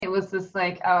was just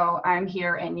like, oh, I'm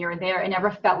here and you're there. It never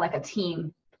felt like a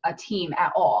team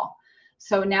at all.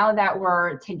 So now that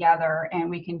we're together and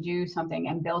we can do something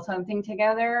and build something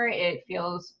together, it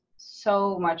feels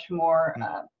so much more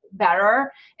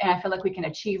better. And I feel like we can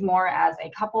achieve more as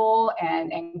a couple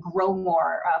and grow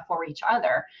more for each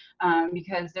other.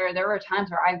 Because there were times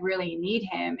where I really need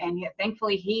him, and yet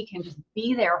thankfully he can just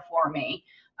be there for me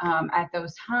at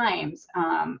those times.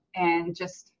 And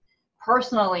just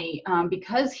personally,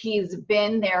 because he's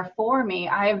been there for me,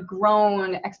 I've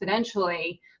grown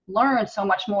exponentially, learned so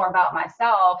much more about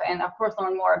myself, and of course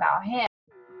learn more about him.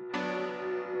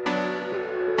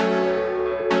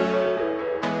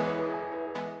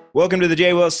 Welcome to the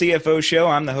J. Wells CFO Show.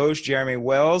 I'm the host, Jeremy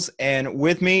Wells, and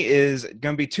with me is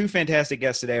going to be two fantastic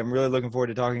guests today. I'm really looking forward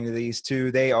to talking to these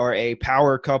two. They are a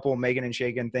power couple making and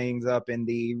shaking things up in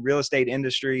the real estate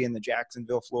industry in the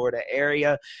Jacksonville, Florida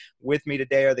area. With me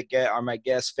today are my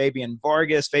guests, Fabian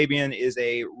Vargas. Fabian is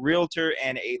a realtor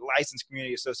and a licensed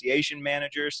community association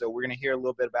manager, so we're going to hear a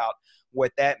little bit about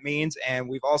what that means. And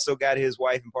we've also got his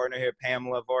wife and partner here,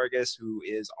 Pamela Vargas, who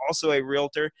is also a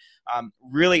realtor.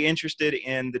 Really interested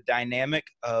in the dynamic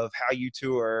of how you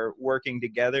two are working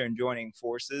together and joining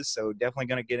forces. So definitely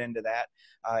going to get into that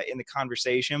in the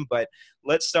conversation. But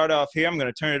let's start off here. I'm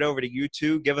going to turn it over to you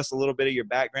two. Give us a little bit of your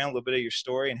background, a little bit of your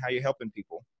story, and how you're helping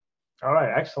people. All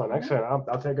right, excellent.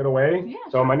 I'll take it away. Yeah,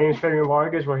 so my name is Fabian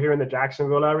Vargas. We're here in the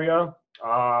Jacksonville area.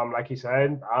 Like he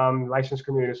said, I'm licensed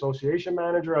community association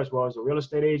manager as well as a real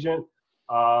estate agent.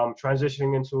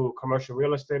 Transitioning into commercial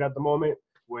real estate at the moment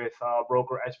with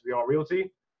broker SVR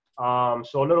Realty.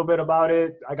 So a little bit about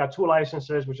it. I got two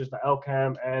licenses, which is the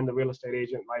LCAM and the real estate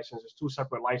agent license. It's two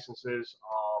separate licenses.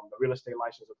 The real estate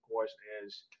license, of course,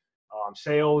 is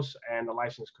sales, and the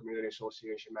licensed community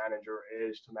association manager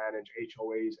is to manage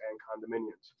HOAs and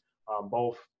condominiums.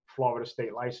 Both Florida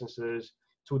state licenses,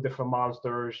 two different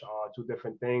monsters, two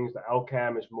different things. The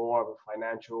LCAM is more of a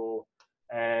financial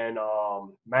and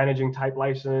managing type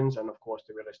license, and of course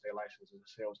the real estate license is a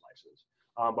sales license.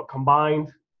 But combined,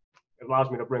 it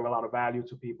allows me to bring a lot of value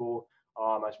to people,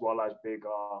 as well as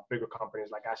bigger companies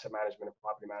like asset management and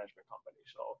property management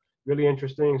companies. So really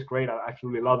interesting. It's great. I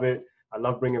absolutely love it. I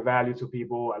love bringing value to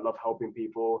people. I love helping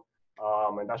people.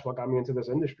 And that's what got me into this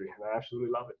industry. And I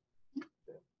absolutely love it.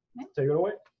 Yeah. Take it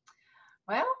away.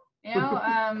 Well,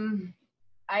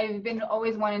 I've been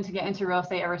always wanting to get into real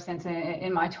estate ever since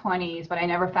in my 20s, but I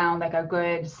never found like a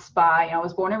good spot. I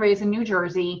was born and raised in New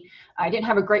Jersey. I didn't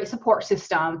have a great support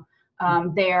system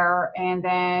there. And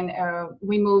then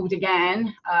we moved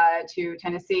again to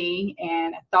Tennessee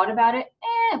and thought about it.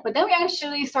 But then we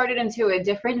actually started into a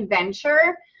different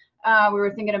venture. We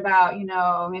were thinking about,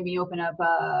 maybe open up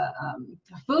a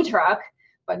food truck,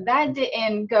 but that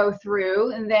didn't go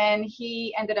through. And then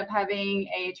he ended up having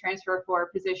a transfer for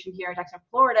a position here in Jacksonville,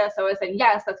 Florida. So I said,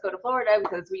 yes, let's go to Florida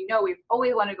because we know we've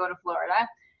always wanted to go to Florida.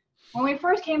 When we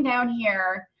first came down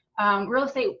here, real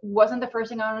estate wasn't the first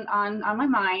thing on my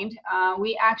mind.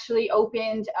 We actually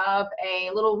opened up a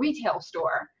little retail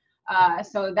store.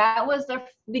 So that was the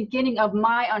beginning of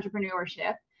my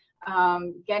entrepreneurship.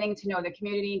 Getting to know the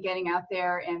community, getting out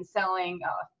there and selling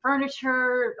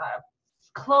furniture,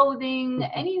 clothing,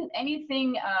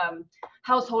 anything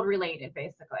household related,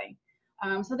 basically.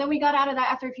 So then we got out of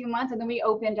that after a few months, and then we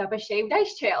opened up a shaved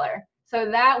ice trailer. So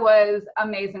that was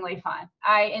amazingly fun.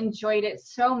 I enjoyed it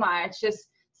so much, just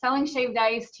selling shaved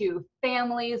ice to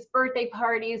families, birthday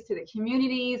parties, to the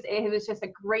communities. It was just a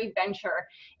great venture.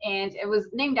 And it was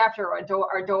named after our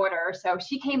daughter. So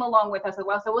she came along with us as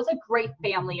well. So it was a great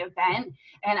family event.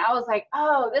 And I was like,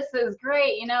 oh, this is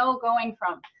great. Going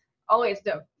from always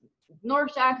to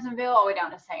North Jacksonville, all the way down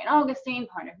to St. Augustine,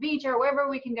 Ponte Vedra, wherever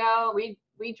we can go. We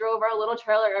drove our little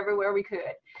trailer everywhere we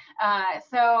could.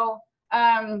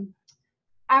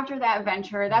 After that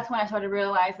venture, that's when I started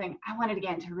realizing I wanted to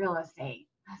get into real estate.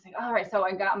 I was like, all right, so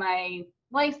I got my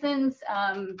license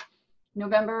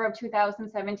November of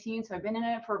 2017. So I've been in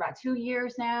it for about 2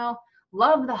 years now.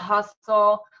 Love the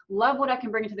hustle, love what I can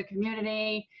bring to the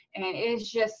community. And it's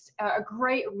just a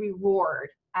great reward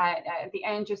at the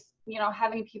end, just,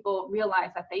 having people realize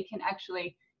that they can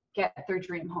actually get their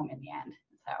dream home in the end.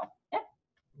 So, yeah,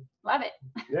 love it.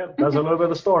 Yeah, that's a little bit of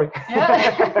the story.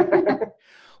 Yeah.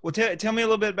 Well, tell me a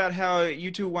little bit about how you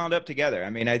two wound up together.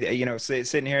 I mean,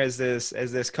 sitting here as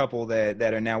this couple that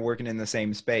are now working in the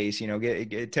same space.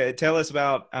 Tell us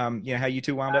about how you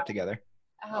two wound up together.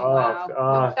 Oh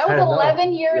wow, that was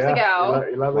 11 years ago.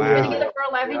 11 We've years been together for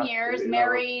 11 years,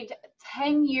 married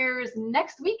 10 years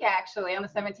next week, actually. On the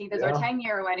 17th is our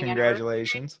 10-year wedding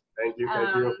Congratulations.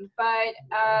 anniversary. Thank you.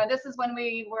 But this is when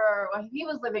he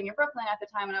was living in Brooklyn at the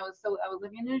time, and I was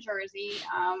living in New Jersey.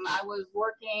 I was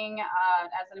working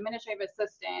as an administrative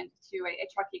assistant to a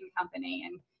trucking company,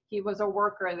 and he was a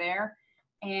worker there.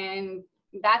 And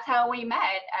that's how we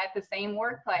met, at the same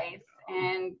workplace.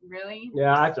 And really,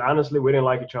 honestly, we didn't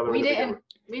like each other. We didn't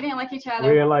like each other.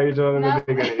 We didn't like each other in the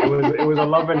beginning. It was a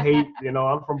love and hate.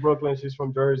 I'm from Brooklyn, she's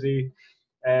from Jersey,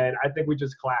 and I think we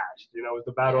just clashed. It was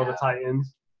the battle of the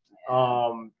Titans.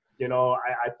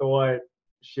 I thought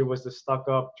she was the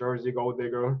stuck-up Jersey gold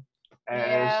digger,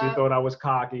 and she thought I was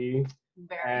cocky.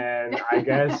 And I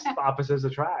guess opposites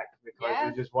attract, because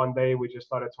we just one day we just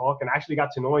started talking, actually got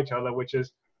to know each other, which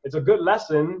is, it's a good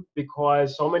lesson,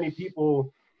 because so many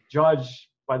people judge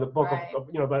by the book of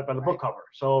by the book cover.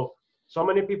 So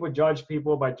many people judge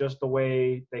people by just the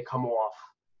way they come off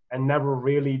and never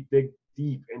really dig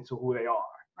deep into who they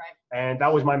are. Right. And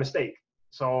that was my mistake.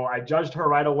 So I judged her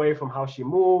right away from how she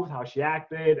moved, how she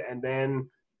acted, and then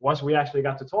once we actually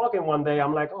got to talking one day,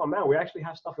 I'm like, oh man, we actually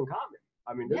have stuff in common.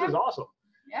 I mean, this is awesome.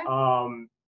 Yeah.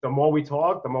 The more we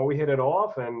talked, the more we hit it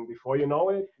off, and before you know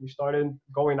it, we started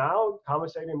going out,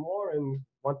 conversating more, and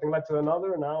one thing led to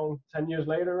another. And now 10 years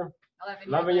later,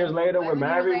 11 years later, we're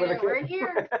married with a kid. We're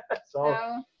here. so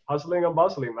hustling and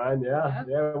bustling, man. Yeah,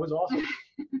 it was awesome.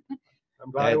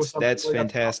 I'm glad that's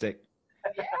fantastic.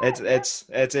 That's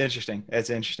interesting. That's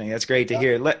interesting. That's great to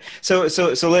hear. Let's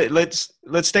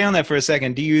stay on that for a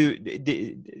second. Do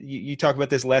you talk about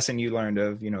this lesson you learned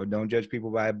of, don't judge people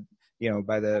by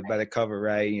the cover,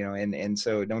 right? And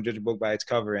so don't judge a book by its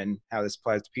cover, and how this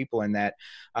applies to people, and that,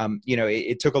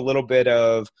 it took a little bit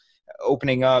of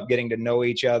opening up, getting to know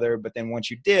each other. But then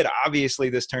once you did, obviously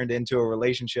this turned into a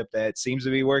relationship that seems to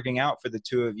be working out for the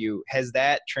two of you. Has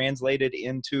that translated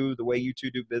into the way you two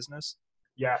do business?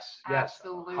 Yes.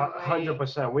 Absolutely.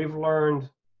 100%. We've learned,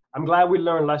 I'm glad we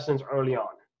learned lessons early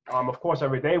on. Of course,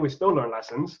 every day we still learn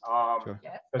lessons. Sure.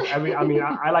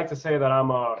 I like to say that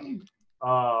I'm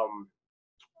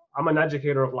an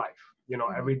educator of life.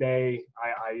 Every day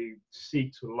I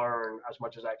seek to learn as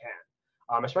much as I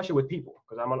can, especially with people,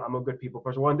 because I'm a good people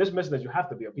person. Well, in this business, you have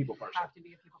to be a people person.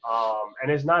 And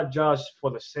it's not just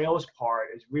for the sales part.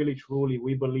 It's really, truly,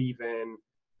 we believe in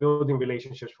building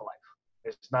relationships for life.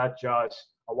 It's not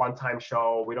just a one-time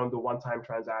show. We don't do one-time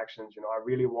transactions. I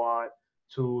really want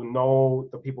to know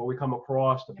the people we come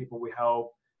across, the people we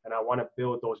help, and I want to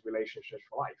build those relationships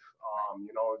for life.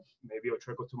 Maybe it'll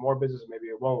trickle to more business, maybe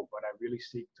it won't, but I really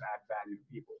seek to add value to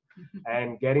people.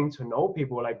 And getting to know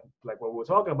people, like what we're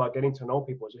talking about, getting to know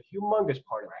people is a humongous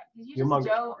part of it. You just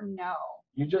don't know.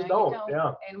 You just don't.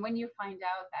 Yeah. And when you find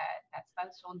out that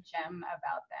special gem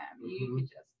about them, you can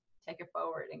just take it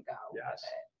forward and go with it.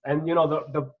 And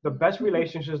the best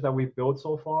relationships that we've built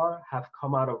so far have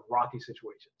come out of rocky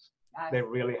situations. They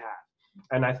really have.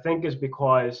 And I think it's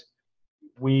because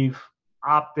we've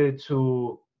opted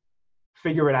to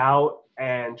figure it out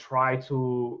and try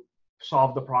to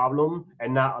solve the problem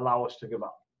and not allow us to give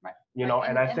up. Right.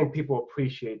 And I think people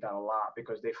appreciate that a lot,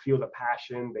 because they feel the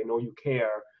passion, they know you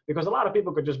care. Because a lot of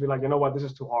people could just be like, you know what, this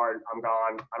is too hard, I'm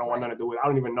gone, I don't want nothing to do with it, I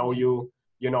don't even know you.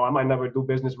 I might never do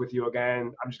business with you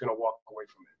again. I'm just going to walk away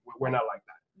from it. We're not like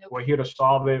that. Nope. We're here to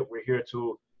solve it. We're here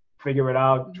to figure it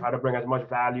out, try to bring as much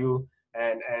value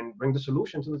and bring the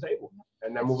solution to the table,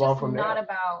 and then move on from there. It's not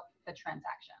about the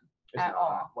transaction at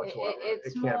all.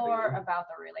 It's more about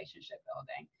the relationship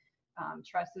building.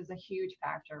 Trust is a huge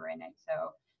factor in it.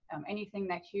 So anything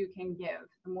that you can give,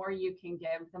 the more you can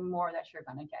give, the more that you're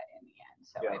going to get in the end.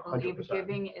 So I believe 100%.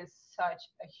 Giving is such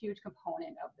a huge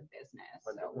component of the business.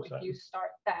 100%. So if you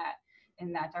start that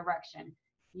in that direction,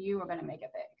 you are going to make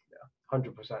it big.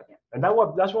 100%. And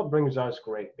that's what brings us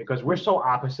great, because we're so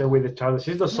opposite with each other.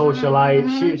 She's the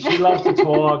socialite. She loves to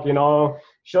talk,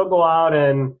 she'll go out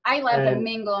and I love to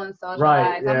mingle and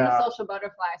socialize. Right, I'm a social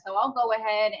butterfly. So I'll go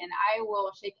ahead and I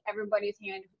will shake everybody's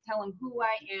hand, tell them who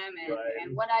I am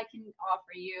and what I can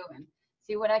offer you, and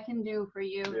see what I can do for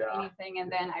you, anything. And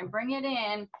then I bring it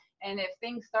in, and if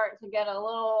things start to get a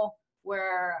little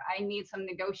where I need some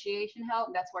negotiation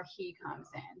help, that's where he comes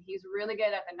in. He's really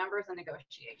good at the numbers and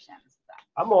negotiations. So.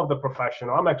 I'm more of the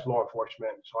professional. I'm ex-law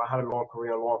enforcement. So I had a long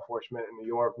career in law enforcement in New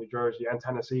York, New Jersey, and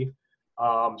Tennessee.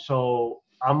 So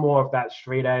I'm more of that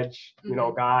straight edge,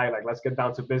 guy. Like, let's get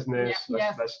down to business.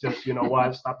 Let's just,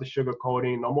 stop the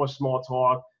sugarcoating. No more small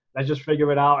talk. Let's just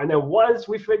figure it out. And then once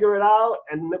we figure it out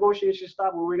and negotiations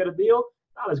stop, when we get a deal,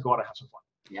 now let's go out and have some fun.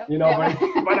 Yep.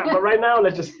 But right now,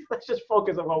 let's just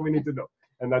focus on what we need to do,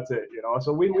 and that's it.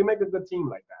 So we make a good team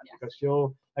like that, because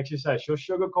she'll, like she said, she'll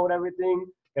sugarcoat everything,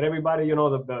 get everybody,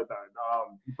 the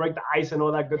You break the ice and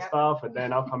all that good Yep. stuff, and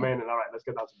then I'll come in and all right, let's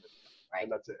get down to business. Right.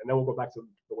 And that's it. And then we'll go back to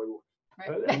the way we were.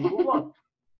 Right. And move on.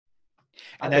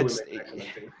 And I think that's we make an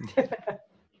excellent team.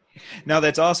 no,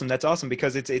 that's awesome. That's awesome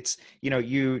because it's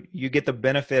you get the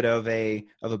benefit of a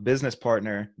business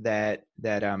partner that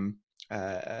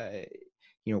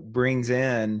brings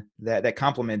in that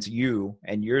complements you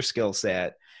and your skill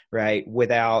set, right?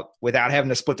 Without having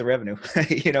to split the revenue,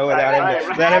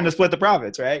 without having to split the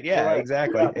profits, right? Yeah, Right.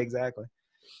 exactly. Yeah. Exactly.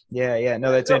 Yeah.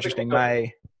 No, that's interesting.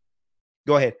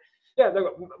 Go ahead. Yeah,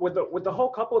 with the whole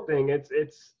couple thing, it's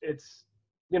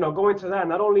going to that,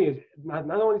 not only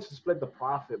to split the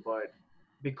profit, but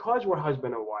because we're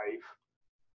husband and wife,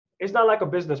 it's not like a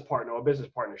business partner or a business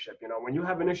partnership. When you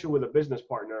have an issue with a business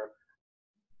partner,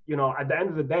 at the end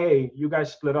of the day, you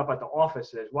guys split up at the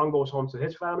offices. One goes home to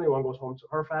his family, one goes home to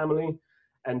her family,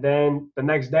 and then the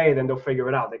next day, then they'll figure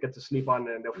it out. They get to sleep on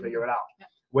it and they'll figure it out. Yeah.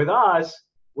 With us,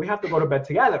 we have to go to bed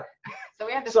together. So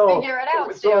we have to figure it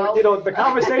out still. So, the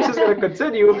conversation is going to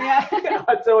continue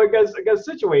until it gets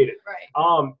situated.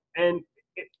 Right.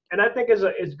 And I think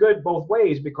it's good both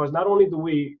ways, because not only do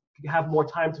we have more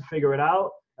time to figure it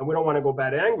out, and we don't want to go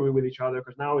bad angry with each other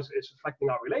because now it's affecting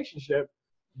our relationship,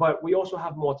 but we also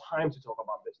have more time to talk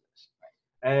about business.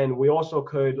 Right. And we also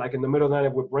could, like in the middle of the night,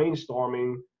 if we're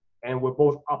brainstorming and we're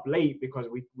both up late because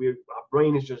our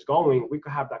brain is just going, we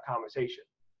could have that conversation.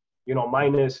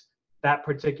 Minus that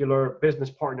particular business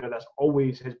partner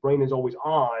his brain is always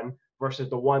on versus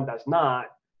the one that's not.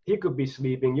 He could be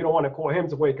sleeping. You don't want to call him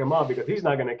to wake him up because he's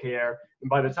not going to care. And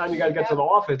by the time you guys get to the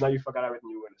office, now you forgot everything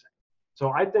you were going to say.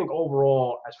 So I think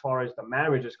overall, as far as the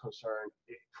marriage is concerned,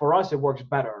 for us, it works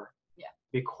better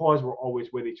because we're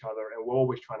always with each other and we're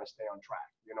always trying to stay on track.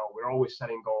 We're always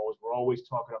setting goals. We're always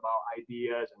talking about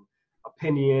ideas and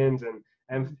opinions.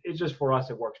 And it's just, for us,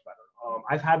 it works better.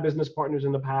 I've had business partners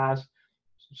in the past.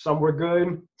 Some were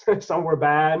good, some were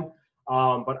bad.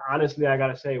 But honestly, I got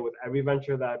to say, with every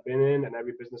venture that I've been in and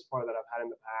every business partner that I've had in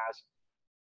the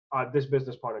past, this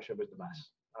business partnership is the best.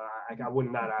 I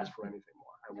would not ask for anything more.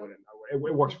 I wouldn't.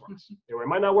 It works for us. It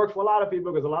might not work for a lot of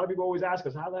people, because a lot of people always ask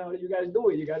us, how the hell do you guys do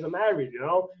it? You guys are married,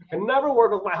 I never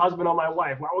work with my husband or my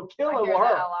wife. I would kill him or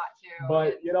her. A lot too.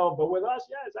 But with us,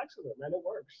 it's excellent, man. It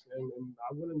works. And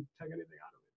I wouldn't take anything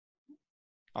out of it.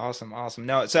 Awesome.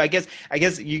 No, so I guess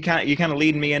you kind of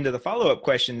lead me into the follow-up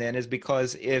question then, is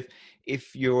because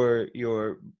if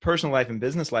your personal life and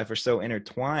business life are so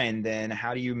intertwined, then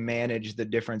how do you manage the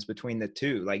difference between the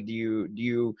two? Like, do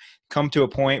you come to a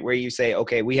point where you say,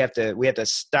 okay, we have to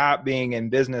stop being in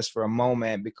business for a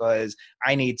moment because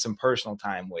I need some personal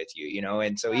time with you,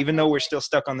 And so even though we're still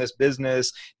stuck on this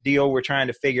business deal, we're trying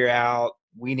to figure out,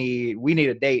 we need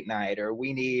a date night, or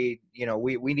we need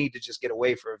to just get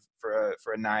away for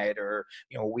a night, or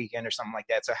a weekend or something like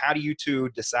that. So how do you two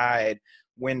decide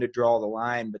when to draw the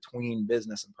line between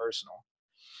business and personal?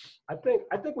 I think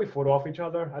we foot off each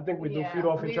other. I think we do feed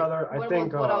off each other.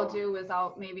 What I'll do is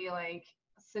I'll maybe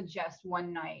suggest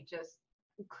one night, just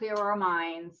clear our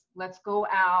minds. Let's go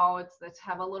out. Let's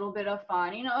have a little bit of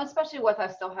fun, especially with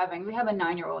us we have a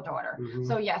 9-year-old daughter. Mm-hmm.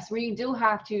 So yes, we do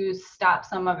have to stop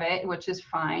some of it, which is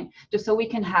fine, just so we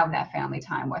can have that family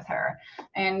time with her.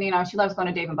 And, she loves going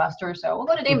to Dave & Buster's. So we'll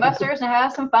go to Dave & Buster's and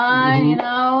have some fun,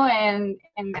 and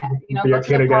go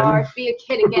to the park, be a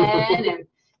kid again,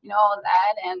 and, all of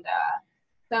that. And,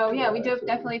 so we do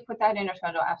definitely put that in our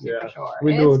schedule, absolutely, for sure.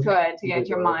 It's good to get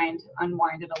your mind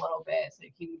unwinded a little bit, so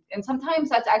you can. And sometimes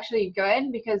that's actually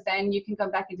good, because then you can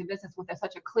come back into business with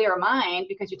such a clear mind,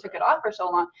 because you took it off for so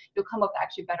long. You'll come up with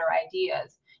actually better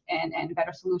ideas and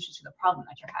better solutions to the problem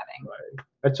that you're having. Right.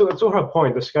 And to her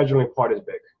point, the scheduling part is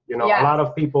big. A lot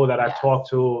of people that I've talked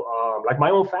to, like my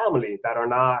own family, that are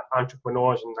not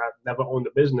entrepreneurs and have never owned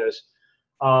a business.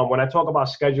 When I talk about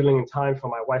scheduling and time for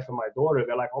my wife and my daughter,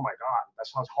 they're like, "Oh my God, that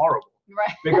sounds horrible."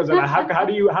 Right. Because how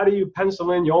do you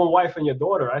pencil in your own wife and your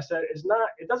daughter? I said,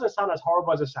 it doesn't sound as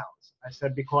horrible as it sounds. I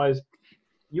said, because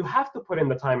you have to put in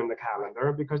the time in the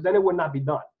calendar, because then it would not be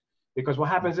done. Because what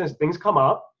happens is things come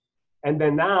up, and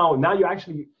then now you're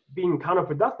actually being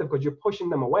counterproductive, because you're pushing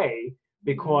them away,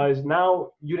 because now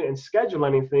you didn't schedule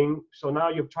anything. So now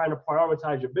you're trying to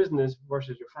prioritize your business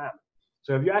versus your family.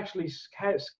 So if you actually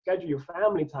schedule your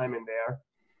family time in there,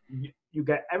 you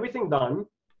get everything done,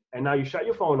 and now you shut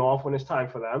your phone off when it's time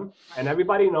for them, and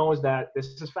everybody knows that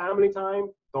this is family time.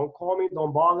 Don't call me,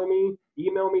 don't bother me,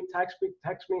 email me, text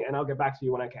me, and I'll get back to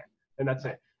you when I can. And that's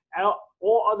it.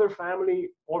 All other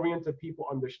family-oriented people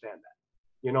understand that,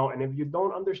 and if you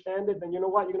don't understand it, then you know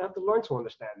what? You're gonna have to learn to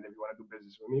understand it if you want to do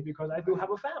business with me, because I do have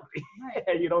a family.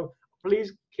 Right.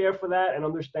 Please care for that and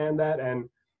understand that, and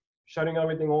shutting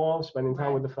everything off, spending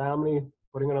time with the family,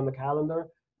 putting it on the calendar,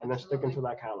 and then sticking to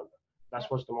that calendar. That's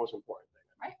what's the most important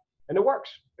thing. Right. And it works.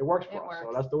 It works for us.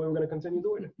 So that's the way we're going to continue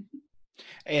doing it.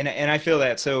 And I feel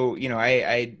that. So,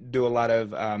 I do a lot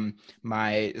of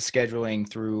my scheduling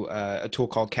through a tool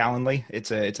called Calendly.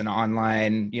 It's an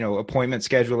online, appointment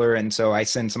scheduler. And so I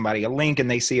send somebody a link and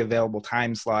they see available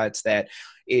time slots that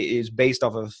is based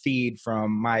off of a feed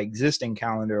from my existing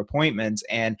calendar appointments.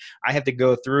 And I have to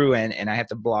go through and I have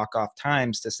to block off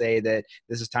times to say that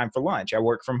this is time for lunch. I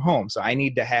work from home. So I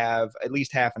need to have at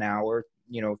least half an hour,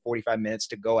 45 minutes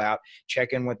to go out,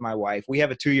 check in with my wife. We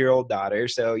have a 2-year-old daughter.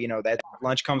 So, that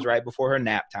lunch comes right before her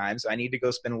nap time. So I need to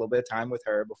go spend a little bit of time with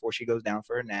her before she goes down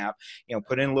for her nap,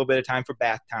 put in a little bit of time for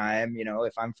bath time.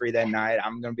 If I'm free that night,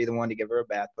 I'm going to be the one to give her a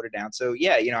bath, put her down. So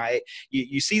yeah,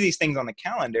 you see these things on the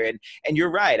calendar and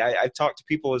you're right. I've talked to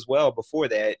people as well before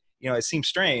that, it seems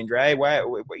strange, right? Why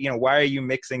are you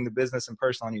mixing the business and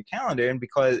personal on your calendar? And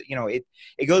because,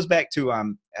 it goes back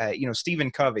to,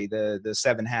 Stephen Covey, the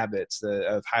 7 habits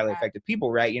of highly effective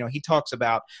people, right? He talks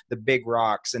about the big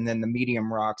rocks and then the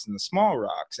medium rocks and the small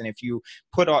rocks. And if you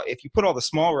put all the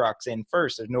small rocks in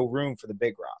first, there's no room for the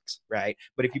big rocks, right?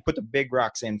 But if you put the big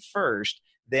rocks in first,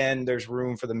 then there's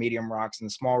room for the medium rocks and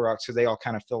the small rocks because they all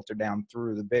kind of filter down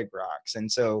through the big rocks.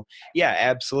 And so, yeah,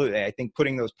 absolutely. I think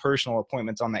putting those personal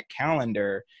appointments on that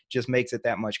calendar just makes it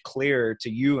that much clearer to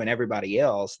you and everybody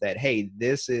else that, hey,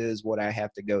 this is what I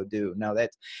have to go do. Now,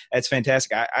 that's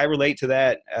fantastic. I relate to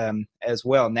that as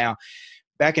well. Now,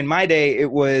 back in my day, it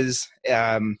was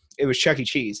Chuck E.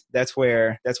 Cheese. That's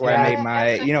where I made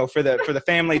my, for the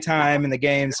family time and the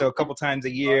games. So a couple times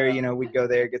a year, we'd go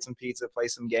there, get some pizza, play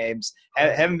some games.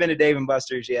 Haven't been to Dave &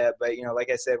 Buster's yet, but like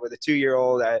I said, with a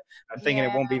 2-year-old, I'm thinking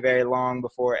it won't be very long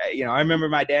before. I remember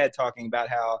my dad talking about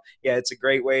how, it's a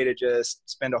great way to just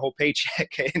spend a whole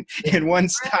paycheck in one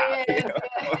stop.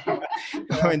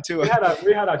 Going to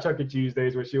we had our Chuck E. Cheese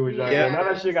days when she was younger. Yeah. Now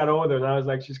that she got older, now it's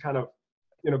like she's kind of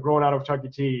growing out of Chuck E.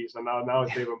 Cheese, and now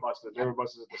it's Dave & Buster's. Dave &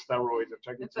 Buster's is the steroids of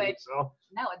Chuck E. Cheese. Like, so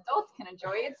now adults can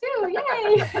enjoy it too.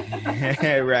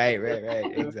 Yay! Right.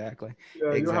 Exactly.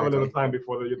 Yeah, you'll have a little time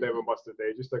before your Dave & Buster's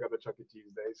days. You still got the Chuck E.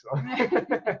 Cheese days.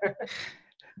 So.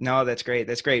 No, that's great.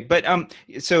 But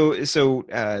so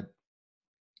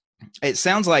it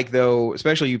sounds like, though,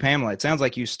 especially you, Pamela, it sounds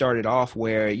like you started off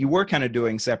where you were kind of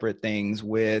doing separate things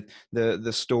with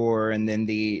the store and then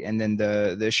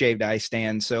the shaved ice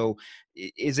stand. So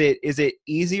is it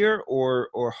easier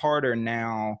or harder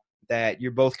now that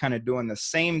you're both kind of doing the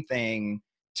same thing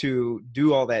to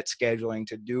do all that scheduling,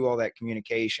 to do all that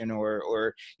communication,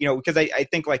 or because I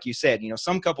think, like you said,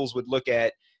 some couples would look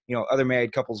at other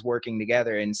married couples working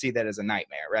together and see that as a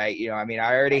nightmare, right?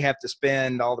 I already have to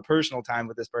spend all the personal time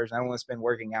with this person. I want to spend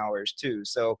working hours too.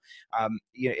 So,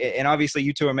 and obviously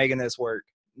you two are making this work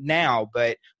now,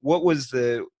 but what was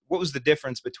the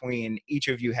difference between each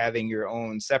of you having your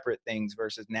own separate things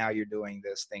versus now you're doing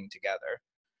this thing together?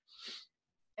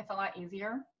 It's a lot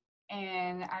easier.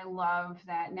 And I love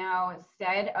that now,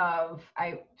 instead of,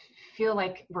 I feel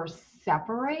like we're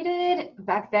separated.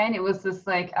 Back then it was just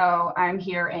like, oh, I'm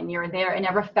here and you're there. It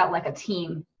never felt like a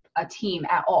team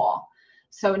at all.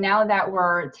 So now that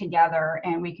we're together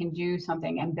and we can do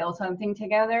something and build something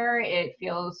together, it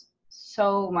feels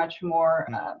so much more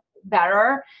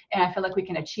better. And I feel like we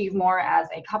can achieve more as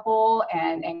a couple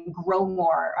and grow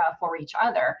more for each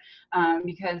other.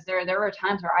 Because there are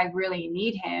times where I really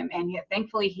need him, and yet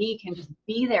thankfully he can just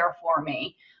be there for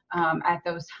me at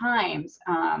those times.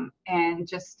 And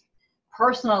just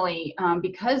personally,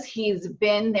 because he's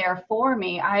been there for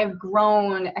me, I've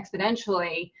grown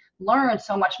exponentially, learned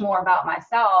so much more about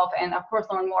myself, and of course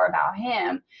learn more about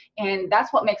him. And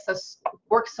that's what makes us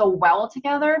work so well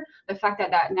together. The fact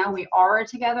that now we are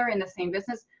together in the same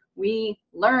business, we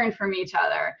learn from each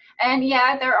other. And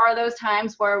yeah, there are those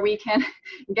times where we can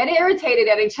get irritated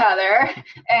at each other,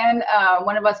 and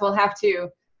one of us will have to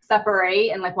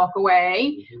separate and walk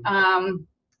away.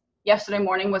 Yesterday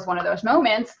morning was one of those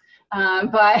moments,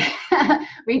 but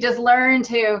we just learned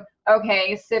to,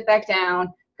 okay, sit back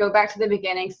down, go back to the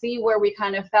beginning, see where we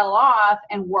kind of fell off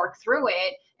and work through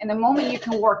it. And the moment you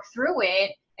can work through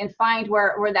it and find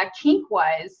where that kink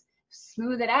was,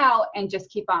 smooth it out and just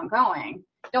keep on going.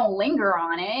 Don't linger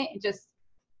on it. Just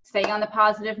stay on the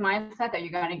positive mindset that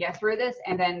you're going to get through this,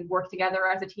 and then work together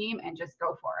as a team and just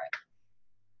go for it.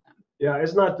 Yeah,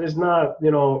 it's not it's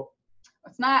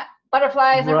not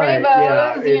butterflies and right,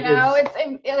 rainbows, yeah,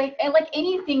 it's like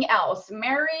anything else.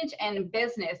 Marriage and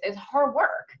business is hard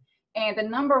work. And the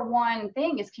number one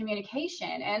thing is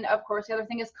communication. And of course, the other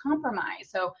thing is compromise.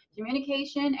 So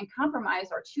communication and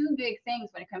compromise are two big things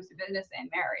when it comes to business and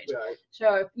marriage. Right.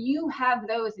 So if you have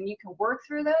those and you can work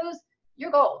through those,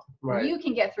 you're gold. Right. You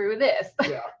can get through this.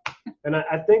 Yeah. And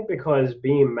I think because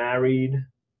being married,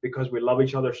 because we love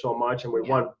each other so much and we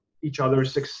want each other to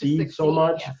succeed so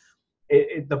much,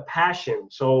 the passion.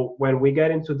 So when we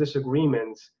get into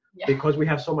disagreements, because we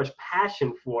have so much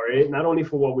passion for it, not only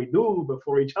for what we do, but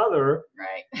for each other,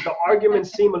 the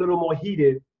arguments seem a little more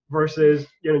heated versus,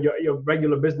 your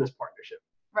regular business partnership.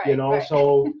 Right.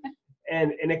 So,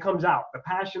 and it comes out, the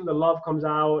passion, the love comes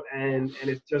out, and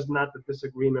it's just not the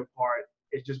disagreement part.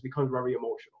 It just becomes very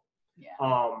emotional.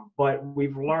 Yeah. But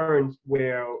we've learned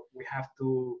where we have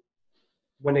to,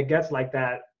 when it gets like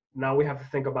that, now we have to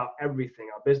think about everything,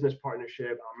 our business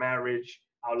partnership, our marriage,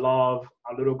 our love,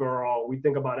 our little girl. We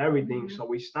think about everything. So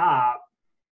we stop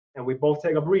and we both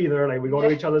take a breather. Like we go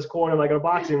to each other's corner like in a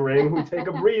boxing ring. We take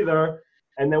a breather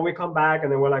and then we come back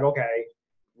and then we're like, okay,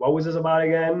 what was this about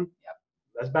again?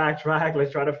 Let's backtrack.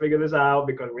 Let's try to figure this out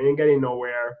because we ain't getting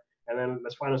nowhere. And then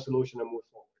let's find a solution and move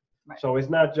forward. Right. So it's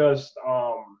not just,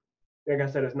 like I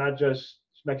said, it's not just,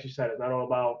 like you said, it's not all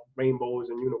about rainbows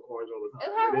and unicorns all the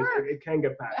time. It can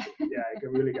get passionate. Yeah, it can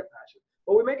really get passionate.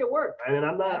 But we make it work. And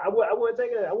I'm not, I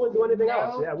wouldn't do anything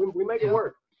else. Yeah, we make it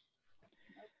work.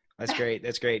 That's great.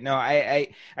 That's great. No, I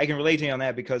can relate to you on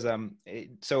that because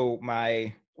so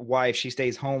my wife, she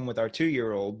stays home with our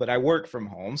 2-year-old, but I work from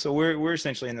home. So we're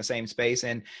essentially in the same space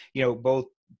and, both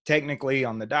technically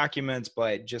on the documents,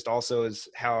 but just also as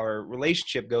how our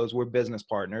relationship goes, we're business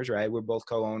partners, right? We're both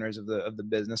co-owners of the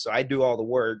business. So I do all the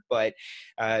work, but,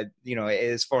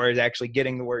 as far as actually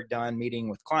getting the work done, meeting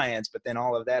with clients, but then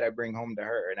all of that I bring home to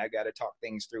her and I got to talk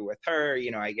things through with her.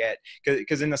 I get,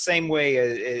 because in the same way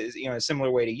as, a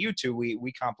similar way to you two,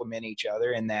 we complement each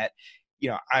other in that,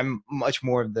 I'm much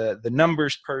more of the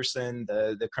numbers person,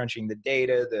 the crunching the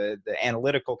data, the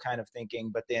analytical kind of thinking,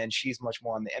 but then she's much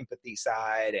more on the empathy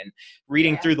side and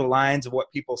reading through the lines of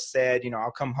what people said.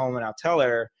 I'll come home and I'll tell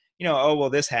her, oh,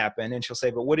 well, this happened. And she'll say,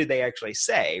 but what did they actually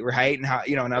say? Right. And how,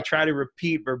 and I'll try to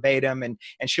repeat verbatim and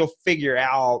she'll figure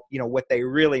out, what they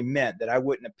really meant that I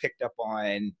wouldn't have picked up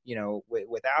on,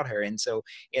 without her. And so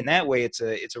in that way, it's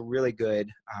a really good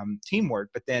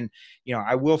teamwork. But then,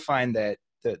 I will find that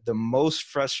the most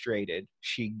frustrated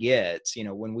she gets,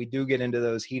 when we do get into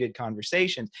those heated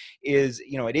conversations is,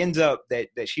 it ends up that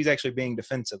she's actually being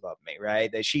defensive of me,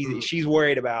 right? That she's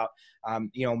worried about,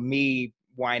 me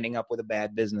winding up with a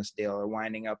bad business deal or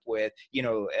winding up with,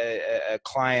 a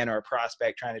client or a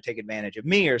prospect trying to take advantage of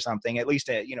me or something. At least,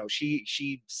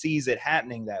 she sees it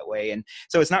happening that way. And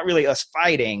so it's not really us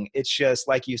fighting. It's just,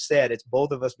 like you said, it's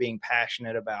both of us being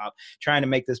passionate about trying to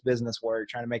make this business work,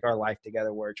 trying to make our life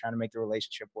together work, trying to make the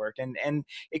relationship work. And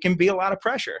it can be a lot of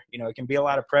pressure. It can be a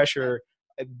lot of pressure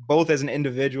both as an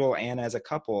individual and as a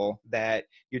couple that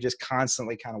you're just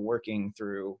constantly kind of working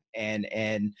through and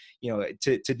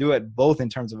to do it both in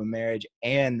terms of a marriage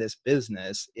and this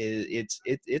business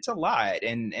it's a lot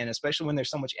and especially when there's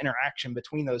so much interaction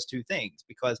between those two things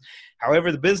because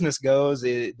however the business goes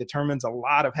it determines a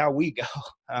lot of how we go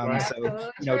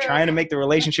so trying to make the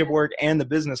relationship work and the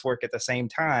business work at the same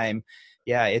time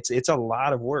it's a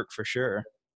lot of work for sure.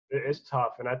 It's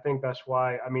tough, and I think that's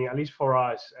why, at least for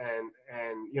us,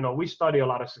 and we study a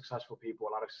lot of successful people,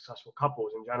 a lot of successful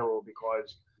couples in general,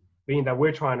 because being that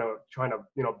we're trying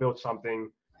to build something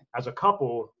as a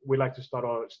couple, we like to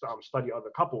study other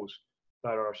couples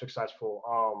that are successful.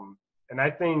 And I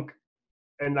think,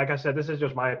 and like I said, this is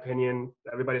just my opinion.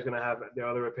 Everybody's gonna have their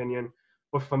other opinion,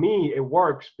 but for me, it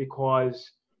works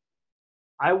because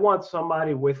I want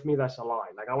somebody with me that's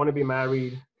aligned. Like I want to be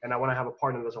married and I want to have a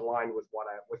partner that's aligned with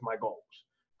with my goals.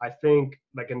 I think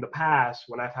like in the past,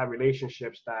 when I've had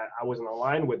relationships that I wasn't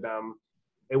aligned with them,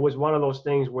 it was one of those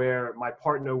things where my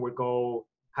partner would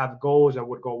have goals and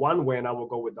would go one way and I would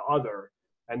go with the other.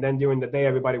 And then during the day,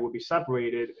 everybody would be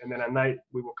separated. And then at night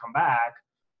we would come back.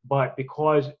 But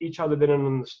because each other didn't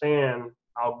understand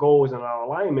our goals and our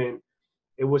alignment,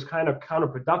 it was kind of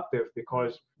counterproductive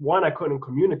because one, I couldn't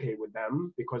communicate with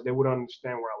them because they wouldn't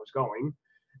understand where I was going.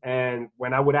 And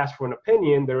when I would ask for an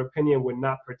opinion, their opinion would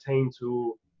not pertain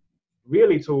to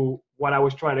what I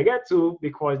was trying to get to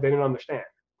because they didn't understand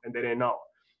and they didn't know.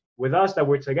 With us that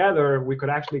we're together, we could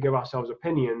actually give ourselves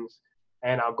opinions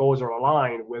and our goals are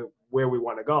aligned with where we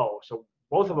want to go. So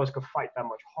both of us could fight that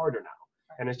much harder now.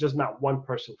 And it's just not one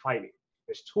person fighting.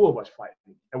 There's two of us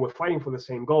fighting and we're fighting for the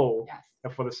same goal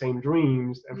and for the same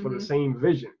dreams and for the same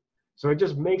vision. So it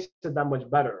just makes it that much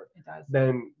better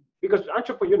than, because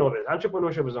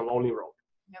entrepreneurship is a lonely road.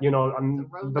 Yep.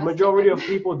 The majority of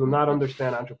people do not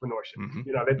understand entrepreneurship.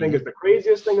 They think it's the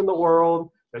craziest thing in the world.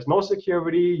 There's no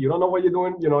security. You don't know what you're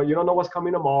doing. You don't know what's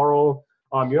coming tomorrow.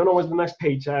 You don't know what's the next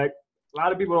paycheck. a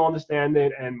lot of people don't understand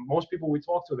it, and most people we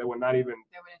talk to, they were not even.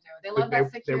 They wouldn't do it. They love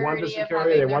that security. They want the of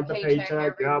security. They having want the their paycheck.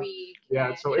 every Yeah, week. yeah.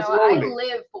 And, So it's I lonely.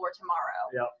 live for tomorrow.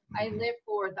 Yeah. I live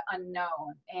for the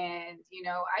unknown, and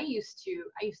I used to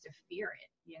fear it.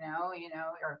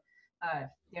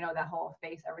 Or that whole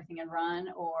face everything and run,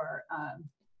 or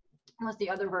what's the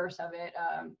other verse of it?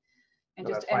 And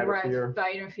just fight or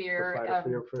fear, fear,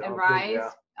 and rise.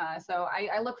 Yeah. So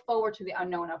I look forward to the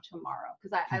unknown of tomorrow,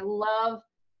 because I love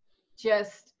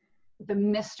just the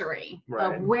mystery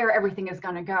of where everything is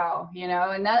going to go,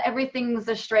 and not everything's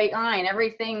a straight line.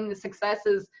 Everything, success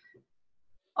is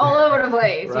all over the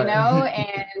place, and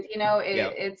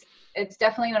it's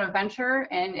definitely an adventure,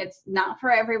 and it's not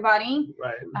for everybody.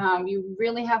 Right. You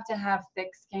really have to have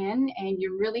thick skin, and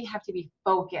you really have to be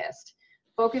focused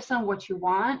on what you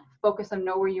want, focus on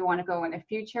know where you want to go in the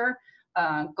future.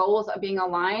 Goals are being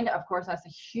aligned. Of course, that's a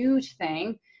huge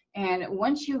thing. And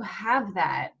once you have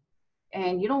that,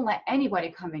 and you don't let anybody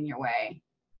come in your way,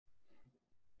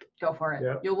 go for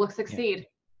it. You will succeed.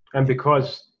 Yeah. And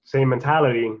because same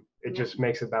mentality, it just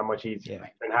makes it that much easier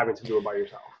than having to do it by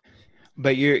yourself.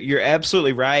 But you're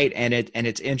absolutely right, and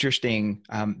it's interesting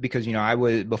because I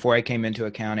was, before I came into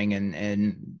accounting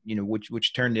and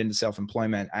which turned into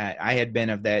self-employment, I had been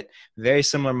of that very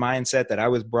similar mindset that I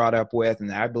was brought up with, and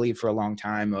that I believed for a long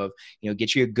time of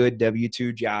get you a good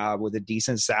W-2 job with a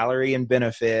decent salary and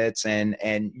benefits,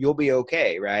 and you'll be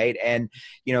okay, right? And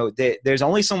there's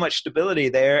only so much stability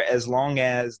there as long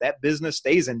as that business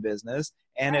stays in business.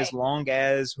 And as long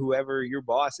as whoever your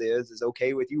boss is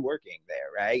okay with you working there,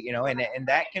 right? And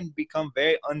that can become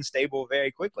very unstable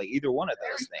very quickly, either one of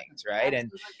those things, right? And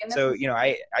so,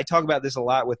 I talk about this a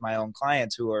lot with my own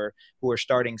clients who are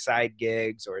starting side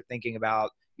gigs or thinking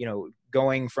about,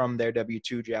 going from their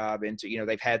W-2 job into,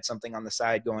 they've had something on the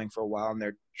side going for a while, and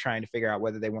they're trying to figure out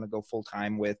whether they want to go full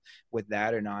time with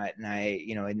that or not.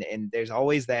 And and there's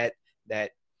always that,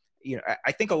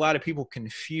 I think a lot of people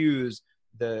confuse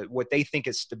what they think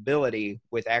is stability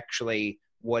with actually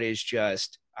what is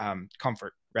just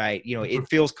comfort, right? It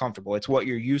feels comfortable. It's what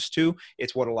you're used to.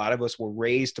 It's what a lot of us were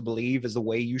raised to believe is the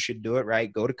way you should do it,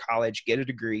 right? Go to college, get a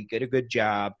degree, get a good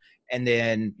job, and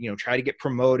then, try to get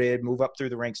promoted, move up through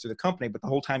the ranks through the company. But the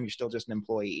whole time you're still just an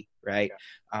employee, right?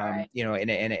 And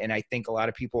I think a lot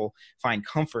of people find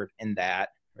comfort in that,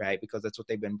 right? Because that's what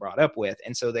they've been brought up with.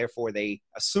 And so therefore they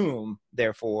assume,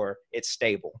 it's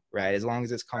stable, right? As long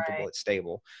as it's comfortable, it's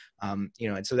stable. And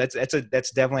so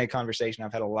that's definitely a conversation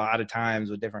I've had a lot of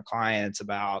times with different clients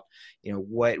about,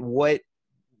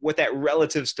 what that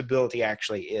relative stability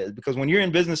actually is. Because when you're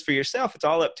in business for yourself, it's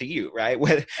all up to you, right?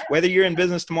 Whether you're in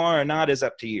business tomorrow or not is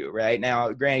up to you, right? Now,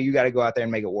 granted, you got to go out there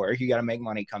and make it work. You got to make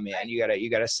money come in. You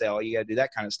got to sell. You got to do that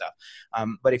kind of stuff.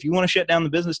 But if you want to shut down the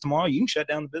business tomorrow, you can shut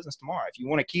down the business tomorrow. If you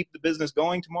want to keep the business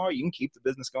going tomorrow, you can keep the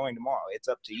business going tomorrow. It's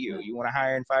up to you. You want to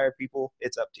hire and fire people,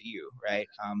 it's up to you, right?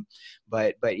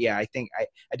 But yeah, I think I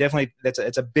definitely,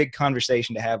 it's a big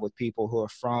conversation to have with people who are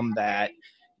from that,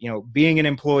 being an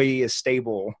employee is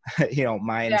stable,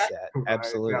 mindset.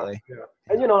 Absolutely. Yeah.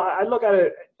 And, I look at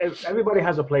it, everybody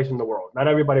has a place in the world. Not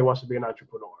everybody wants to be an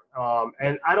entrepreneur.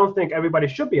 And I don't think everybody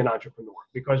should be an entrepreneur,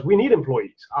 because we need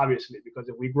employees, obviously, because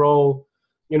if we grow,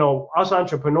 us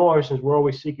entrepreneurs, since we're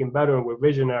always seeking better and we're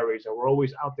visionaries and we're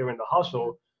always out there in the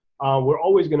hustle, we're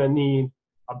always going to need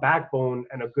a backbone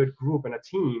and a good group and a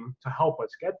team to help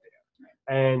us get there.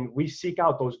 And we seek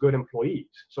out those good employees.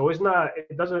 So it's not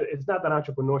that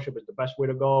entrepreneurship is the best way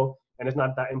to go, and it's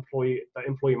not that the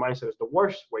employee mindset is the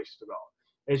worst ways to go.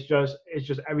 It's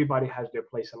just everybody has their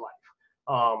place in life.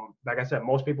 Like I said,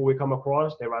 most people we come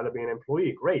across, they'd rather be an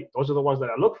employee. Great. Those are the ones that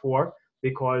I look for,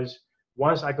 because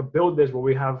once I could build this where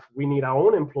we need our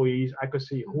own employees, I could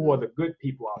see who are the good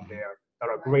people out there that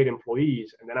are great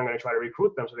employees, and then I'm going to try to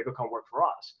recruit them so they could come work for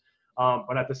us.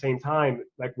 But at the same time,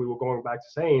 like we were going back to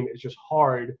saying, it's just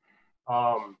hard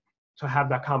to have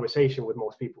that conversation with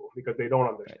most people because they don't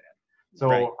understand.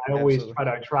 So I always try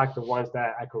to attract the ones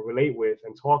that I can relate with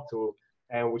and talk to,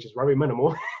 and which is very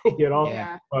minimal,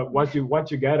 Yeah. But once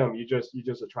you get them, you just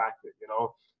attract it,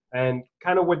 And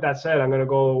kind of with that said, I'm going to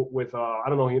go with, I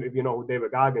don't know if you know who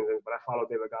David Goggins is, but I follow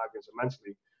David Goggins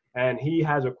immensely. And he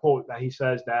has a quote that he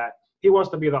says that he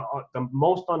wants to be the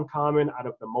most uncommon out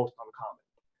of the most uncommon.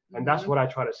 And that's what I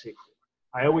try to seek.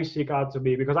 I always seek out to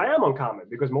be, because I am uncommon,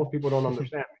 because most people don't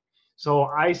understand me. So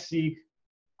I seek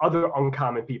other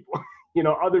uncommon people,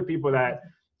 other people that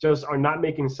just are not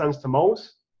making sense to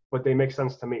most, but they make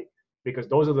sense to me, because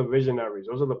those are the visionaries.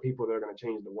 Those are the people that are going to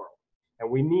change the world. And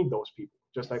we need those people,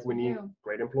 just like we need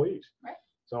great employees. Right.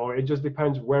 So it just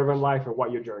depends where in life and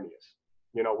what your journey is.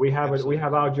 We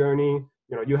have our journey,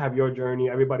 you have your journey,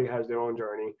 everybody has their own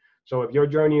journey. So if your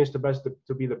journey is to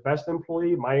be the best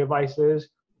employee, my advice is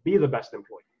be the best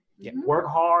employee. Yeah. Work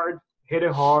hard, hit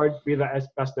it hard, be the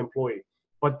best employee.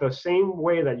 But the same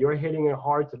way that you're hitting it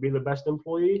hard to be the best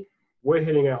employee, we're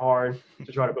hitting it hard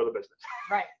to try to build a business.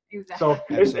 Right. Exactly. So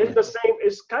it's the same.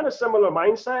 It's kind of similar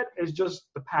mindset. It's just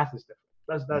the path is different.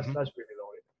 That's really the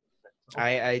only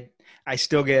thing. I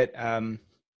still get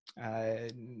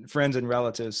friends and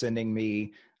relatives sending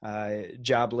me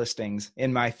job listings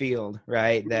in my field,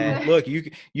 right? That look,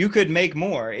 you could make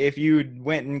more if you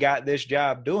went and got this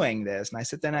job doing this. And I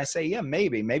sit there and I say, yeah,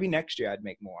 maybe next year I'd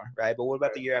make more, right? But what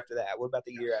about the year after that? What about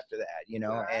the year after that? You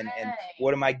know, and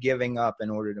what am I giving up in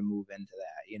order to move into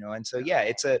that? You know, and so yeah,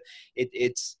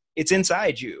 it's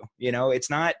inside you. You know, it's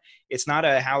not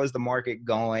a how is the market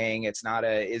going? It's not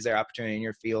a is there opportunity in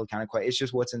your field kind of question. It's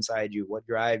just what's inside you, what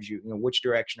drives you. You know, which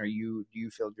direction do you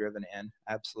feel driven in?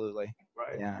 Absolutely.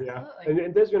 Right. Yeah.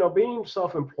 And there's, being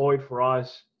self-employed for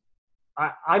us,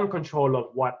 I'm in control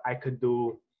of what I could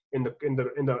do in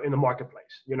the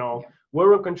marketplace.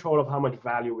 We're in control of how much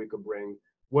value we could bring.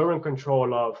 We're in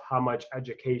control of how much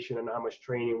education and how much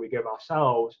training we give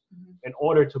ourselves in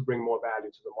order to bring more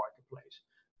value to the marketplace.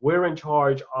 We're in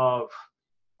charge of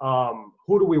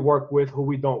who do we work with, who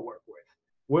we don't work with.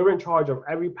 We're in charge of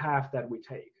every path that we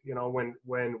take.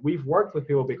 When we've worked with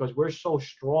people, because we're so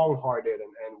strong-hearted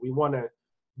and we want to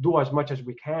do as much as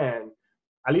we can,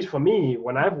 at least for me,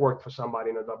 when I've worked for somebody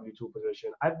in a W-2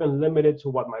 position, I've been limited to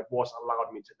what my boss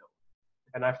allowed me to do.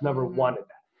 And I've never wanted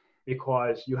that,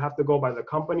 because you have to go by the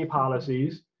company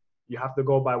policies. You have to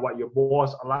go by what your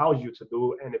boss allows you to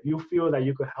do. And if you feel that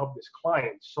you could help this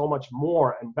client so much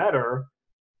more and better,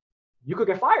 you could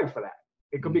get fired for that.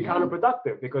 It could be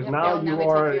counterproductive, because now you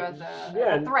are as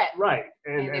a threat. Right.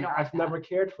 And I've never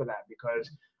cared for that, because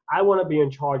I want to be in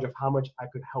charge of how much I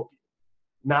could help you,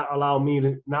 not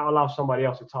allow somebody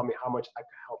else to tell me how much I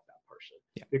could help that person.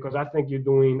 Yeah. Because I think you're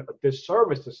doing a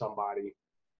disservice to somebody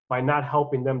by not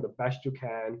helping them the best you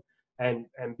can and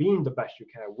being the best you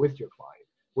can with your client,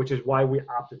 which is why we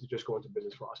opted to just go into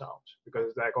business for ourselves. Because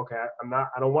it's like, okay,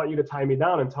 I don't want you to tie me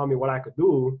down and tell me what I could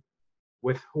do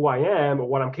with who I am or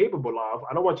what I'm capable of.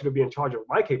 I don't want you to be in charge of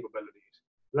my capabilities.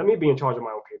 Let me be in charge of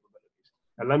my own capabilities.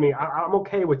 And I'm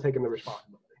okay with taking the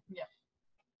responsibility. Yeah.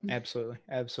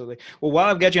 Absolutely. Well, while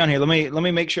I've got you on here, let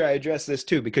me make sure I address this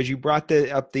too, because you brought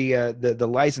up the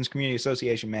licensed community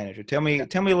association manager. Tell me a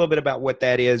little bit about what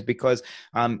that is, because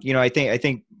I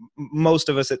think most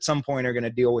of us at some point are going to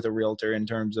deal with a realtor in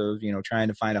terms of trying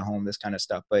to find a home, this kind of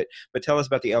stuff. But tell us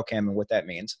about the LCAM and what that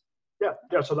means. Yeah.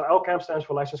 So the LCAM stands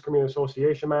for Licensed Community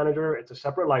Association Manager. It's a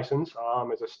separate license.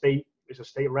 It's a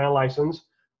state-ran license.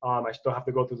 I still have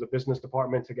to go through the business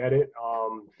department to get it.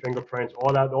 Fingerprints,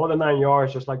 all the 9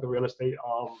 yards, just like the real estate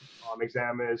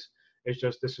exam is. It's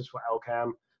just, this is for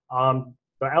LCAM.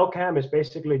 The LCAM is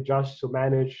basically just to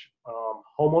manage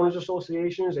homeowners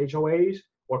associations, HOAs,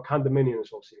 or condominium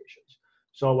associations.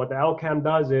 So what the LCAM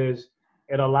does is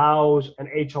it allows an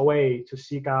HOA to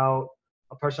seek out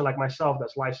a person like myself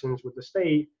that's licensed with the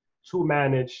state to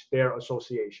manage their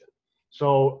association.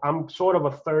 So I'm sort of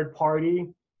a third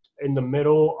party in the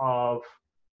middle of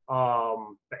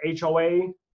the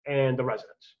HOA and the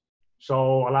residents.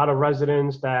 So a lot of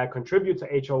residents that contribute to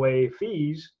HOA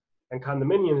fees and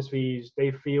condominiums fees,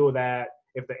 they feel that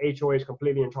if the HOA is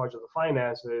completely in charge of the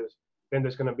finances, then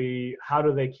there's going to be, how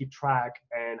do they keep track,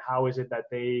 and how is it that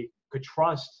they could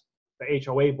trust the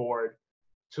HOA board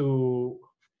to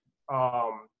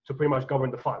pretty much govern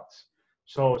the funds.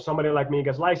 So somebody like me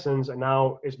gets licensed, and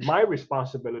now it's my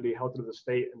responsibility, held through the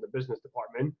state and the business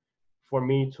department, for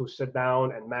me to sit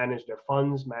down and manage their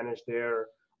funds, manage their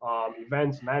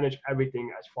events, manage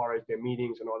everything as far as their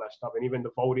meetings and all that stuff, and even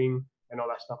the voting and all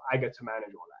that stuff. I get to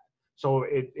manage all that. So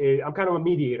I'm kind of a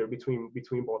mediator between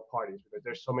both parties, because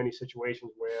there's so many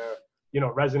situations where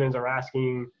residents are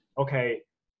asking, okay,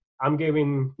 I'm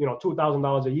giving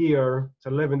 $2,000 a year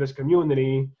to live in this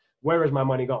community. Where is my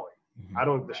money going?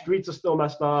 The streets are still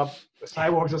messed up. The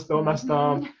sidewalks are still messed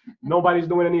up. Nobody's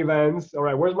doing any events. All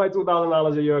right, where's my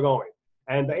 $2,000 a year going?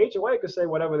 And the HOA could say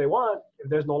whatever they want if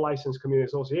there's no licensed community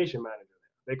association manager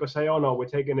there. They could say, oh no, we're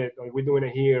taking it, or we're doing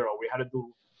it here, or we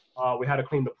had to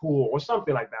clean the pool or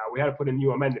something like that. We had to put in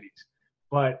new amenities.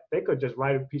 But they could just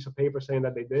write a piece of paper saying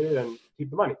that they did it and keep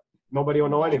the money. Nobody will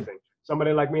know anything.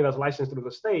 Somebody like me that's licensed through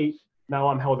the state, now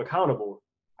I'm held accountable.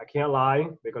 I can't lie,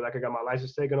 because I could get my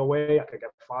license taken away, I could get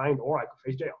fined, or I could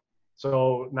face jail.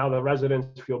 So now the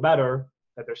residents feel better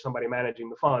that there's somebody managing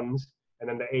the funds, and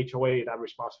then the HOA, that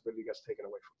responsibility gets taken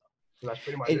away from them. So that's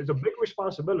pretty much it's a big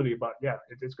responsibility, but yeah,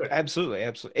 it's good. Absolutely.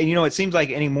 And it seems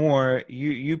like anymore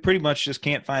you pretty much just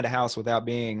can't find a house without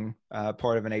being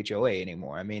part of an HOA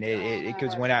anymore. I mean,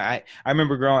 because when I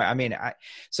remember growing, I mean, I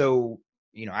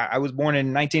was born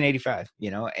in 1985,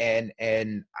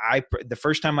 and the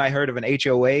first time I heard of an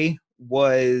HOA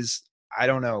was, I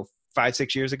don't know,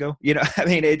 5-6 years ago. I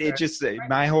mean, it just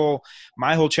my whole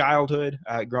childhood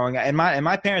growing up, and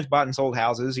my parents bought and sold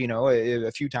houses,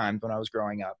 a few times when I was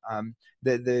growing up.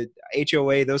 The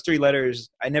HOA, those 3 letters,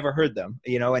 I never heard them,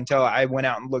 until I went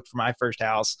out and looked for my first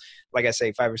house, like I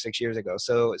say, 5 or 6 years ago.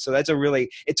 So that's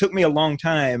it took me a long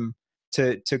time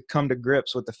to come to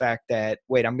grips with the fact that,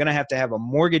 wait, I'm going to have a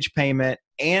mortgage payment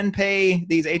and pay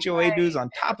these HOA dues on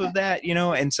top of that,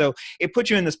 and so it puts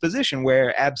you in this position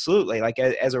where absolutely, like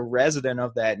as a resident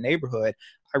of that neighborhood,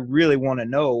 I really want to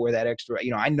know where that extra,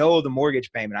 I know the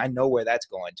mortgage payment, I know where that's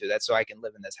going to, that's so I can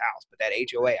live in this house, but that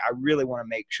HOA, I really want to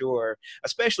make sure,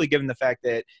 especially given the fact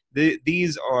that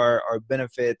these are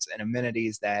benefits and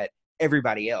amenities that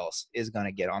everybody else is going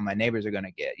to get, all my neighbors are going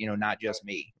to get, not just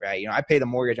me, right? I pay the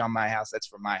mortgage on my house. That's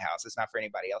for my house. It's not for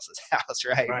anybody else's house,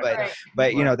 right?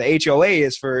 But the HOA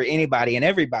is for anybody and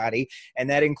everybody. And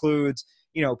that includes,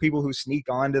 people who sneak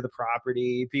onto the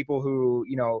property, people who,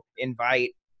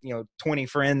 invite, 20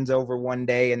 friends over one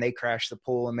day and they crash the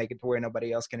pool and make it to where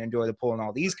nobody else can enjoy the pool and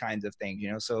all these kinds of things,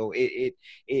 so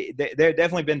there have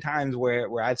definitely been times where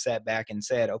I've sat back and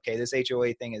said, okay, this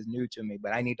HOA thing is new to me,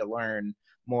 but I need to learn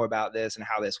more about this and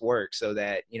how this works so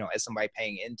that, as somebody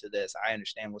paying into this, I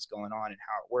understand what's going on and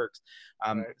how it works.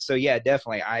 So yeah,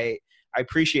 definitely. I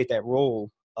appreciate that role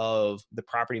of the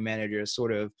property manager,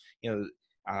 sort of,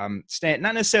 stand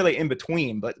not necessarily in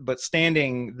between, but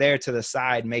standing there to the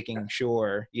side, making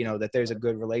sure, that there's a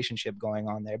good relationship going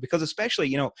on there, because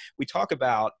especially, we talk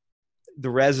about the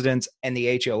residents and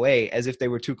the HOA as if they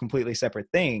were 2 completely separate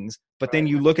things. But then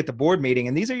you look at the board meeting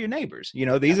and these are your neighbors,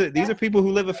 these are people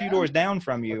who live a few doors down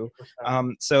from you.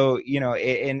 So,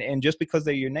 and just because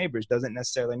they're your neighbors doesn't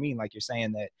necessarily mean, like you're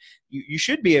saying, that you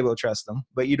should be able to trust them,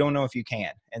 but you don't know if you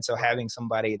can. And so having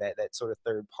somebody that sort of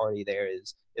third party there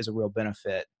is a real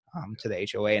benefit to the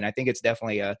HOA. And I think it's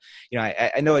definitely I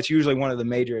know it's usually one of the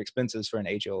major expenses for an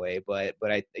HOA, but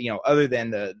I, other than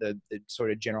the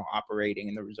sort of general operating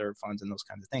and the reserve funds and those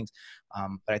kinds of things,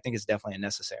 but I think it's definitely a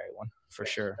necessary one for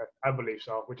sure. I believe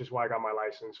so, which is why I got my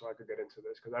license, so I could get into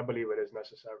this, because I believe it is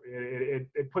necessary.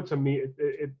 It puts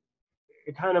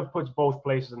it kind of puts both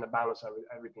places in the balance of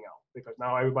everything else, because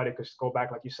now everybody could go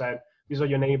back, like you said, these are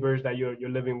your neighbors that you're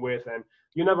living with, and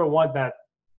you never want that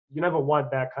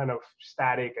kind of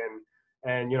static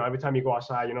and every time you go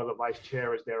outside, the vice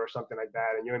chair is there or something like that,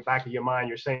 and you're in back of your mind,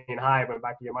 you're saying hi, but in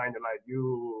back of your mind, you're like,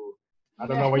 I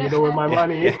don't know what you're doing with my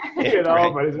money,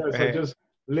 Right. But so just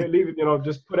leave it,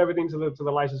 just put everything to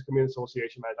the licensed community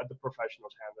association, man. Let the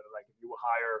professionals handle it. Like if you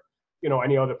hire,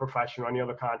 any other professional, any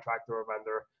other contractor or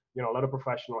vendor, let a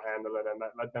professional handle it and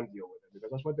let them deal with it,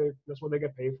 because that's what they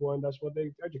get paid for and that's what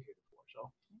they educated for. So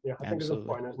yeah, I think it's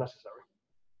important and it's necessary.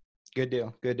 Good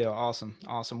deal. Awesome.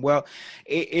 Well,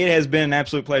 it has been an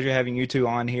absolute pleasure having you two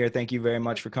on here. Thank you very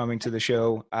much for coming to the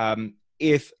show.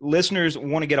 If listeners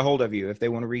want to get a hold of you, if they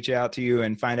want to reach out to you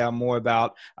and find out more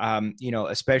about,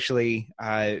 especially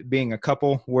being a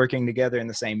couple working together in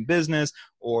the same business,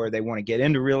 or they want to get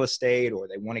into real estate, or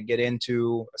they want to get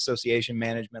into association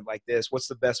management like this, what's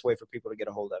the best way for people to get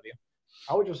a hold of you?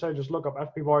 I would just say, just look up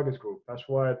FP Vargas Group. That's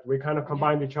what we kind of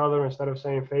combined each other. Instead of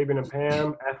saying Fabian and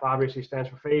Pam, F obviously stands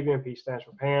for Fabian, P stands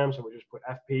for Pam. So we just put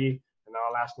FP and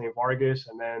our last name Vargas.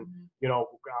 And then, our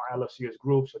LLC is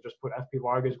group. So just put FP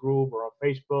Vargas Group. We're on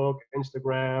Facebook,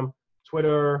 Instagram,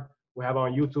 Twitter. We have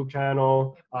our YouTube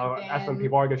channel. FMP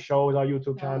Vargas Show is our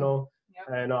YouTube channel.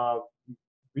 And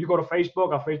you go to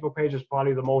Facebook, our Facebook page is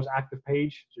probably the most active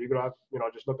page. So you're going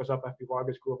to just look us up, FP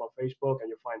Vargas Group on Facebook, and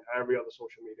you'll find every other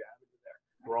social media avenue there.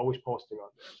 We're always posting on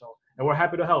there. So, and we're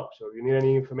happy to help. So if you need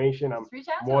any information, I'm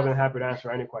more than happy to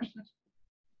answer any questions.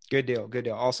 Good deal.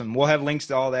 Awesome. We'll have links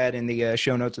to all that in the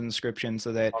show notes and description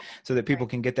so that people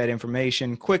can get that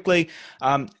information quickly.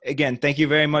 Again, thank you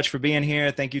very much for being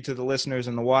here. Thank you to the listeners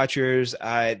and the watchers.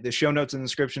 The show notes and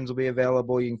descriptions will be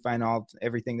available. You can find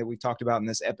everything that we talked about in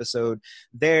this episode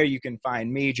there. You can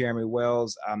find me, Jeremy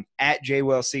Wells, at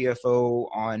JWellsCFO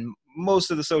on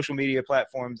most of the social media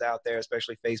platforms out there,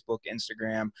 especially Facebook,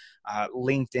 Instagram,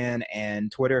 LinkedIn,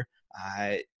 and Twitter.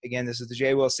 Again, this is the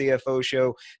J. Wells CFO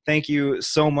Show. Thank you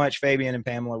so much, Fabian and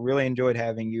Pamela. Really enjoyed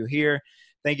having you here.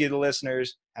 Thank you to the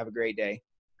listeners. Have a great day.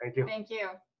 Thank you. Thank you.